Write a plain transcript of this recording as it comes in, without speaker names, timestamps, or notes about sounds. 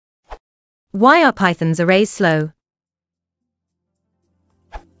Why are Python's arrays slow?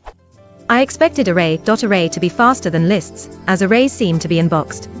 I expected array.array to be faster than lists, as arrays seem to be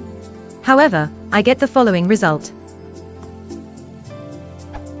unboxed. However, I get the following result.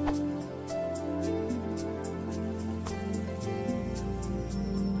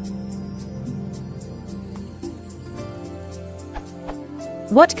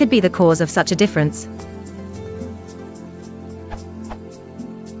 What could be the cause of such a difference?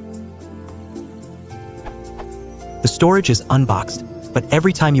 The storage is unboxed, but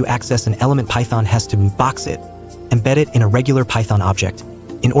every time you access an element, Python has to box it, embed it in a regular Python object,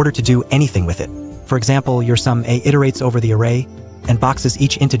 in order to do anything with it. For example, your sum A iterates over the array and boxes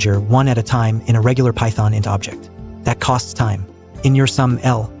each integer one at a time in a regular Python int object. That costs time. In your sum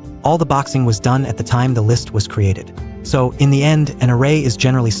L, all the boxing was done at the time the list was created. So, in the end, an array is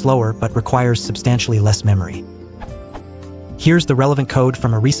generally slower but requires substantially less memory. Here's the relevant code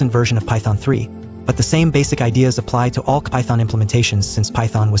from a recent version of Python 3, but the same basic ideas apply to all Python implementations since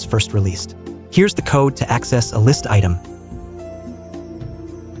Python was first released. Here's the code to access a list item.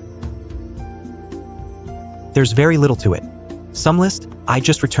 There's very little to it. SumList, I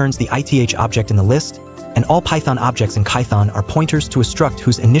just returns the ith object in the list, and all Python objects in Python are pointers to a struct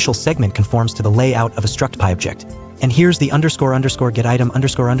whose initial segment conforms to the layout of a struct Py object. And here's the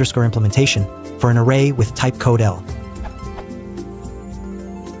 __getItem___ implementation for an array with type code L.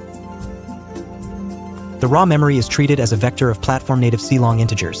 The raw memory is treated as a vector of platform-native C-long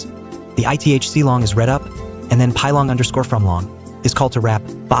integers. The ith C-long is read up, and then pylong_from_long is called to wrap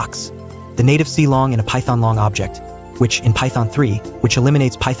box, the native C-long in a Python long object, which in Python 3, which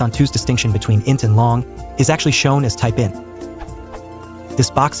eliminates Python 2's distinction between int and long, is actually shown as type int. This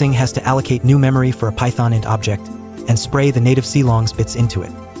boxing has to allocate new memory for a Python int object and spray the native C-long's bits into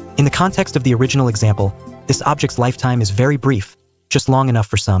it. In the context of the original example, this object's lifetime is very brief, just long enough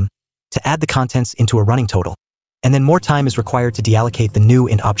for some to add the contents into a running total, and then more time is required to deallocate the new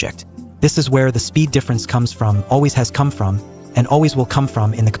int object. This is where the speed difference comes from, always has come from, and always will come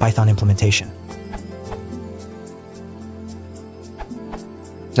from in the Python implementation.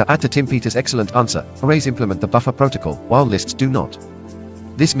 To add to Tim Peters' excellent answer, arrays implement the buffer protocol, while lists do not.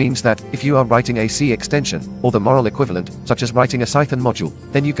 This means that, if you are writing a C extension, or the moral equivalent, such as writing a Python module,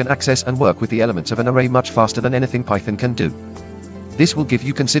 then you can access and work with the elements of an array much faster than anything Python can do. This will give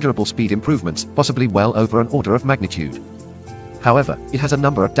you considerable speed improvements, possibly well over an order of magnitude. However, it has a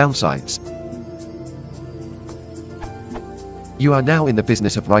number of downsides. You are now in the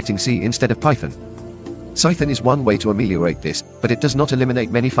business of writing C instead of Python. Python is one way to ameliorate this, but it does not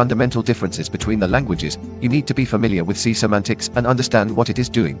eliminate many fundamental differences between the languages. You need to be familiar with C semantics and understand what it is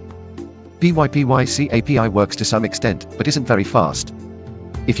doing. PyPy-C API works to some extent, but isn't very fast.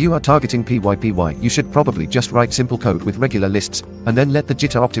 If you are targeting PyPy, you should probably just write simple code with regular lists, and then let the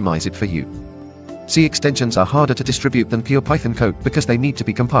jitter optimize it for you. C extensions are harder to distribute than pure Python code because they need to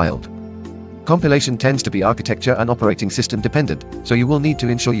be compiled. Compilation tends to be architecture and operating system dependent, so you will need to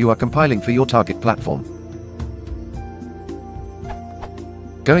ensure you are compiling for your target platform.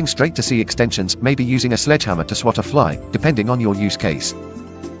 Going straight to C extensions may be using a sledgehammer to swat a fly, depending on your use case.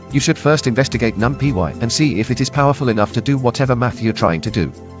 You should first investigate NumPy and see if it is powerful enough to do whatever math you're trying to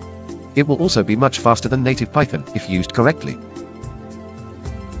do. It will also be much faster than native Python if used correctly.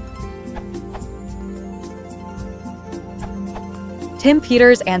 Tim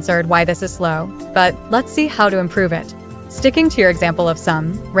Peters answered why this is slow, but let's see how to improve it. Sticking to your example of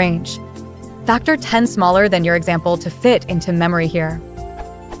sum, range. Factor 10 smaller than your example to fit into memory here.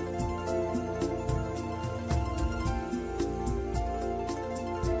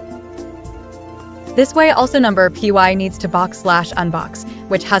 This way also number py needs to box/unbox,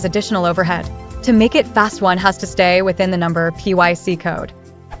 which has additional overhead. To make it fast, one has to stay within the number pyc code.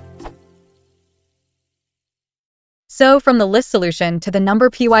 So from the list solution to the number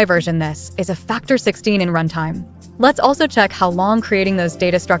py version, this is a factor 16 in runtime. Let's also check how long creating those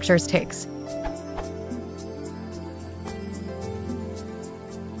data structures takes.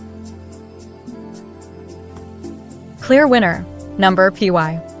 Clear winner, number py.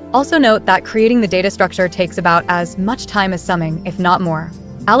 Also note that creating the data structure takes about as much time as summing, if not more.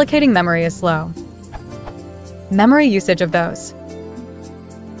 Allocating memory is slow. Memory usage of those.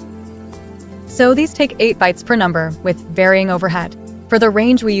 So these take 8 bytes per number, with varying overhead. For the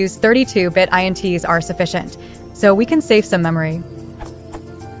range we use 32-bit ints are sufficient, so we can save some memory.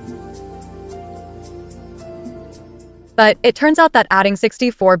 But it turns out that adding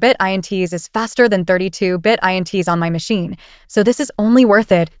 64-bit ints is faster than 32-bit ints on my machine, so this is only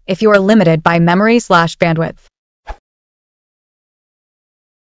worth it if you are limited by memory/bandwidth.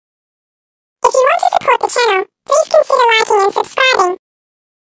 If you want to support the channel, please consider liking and subscribing.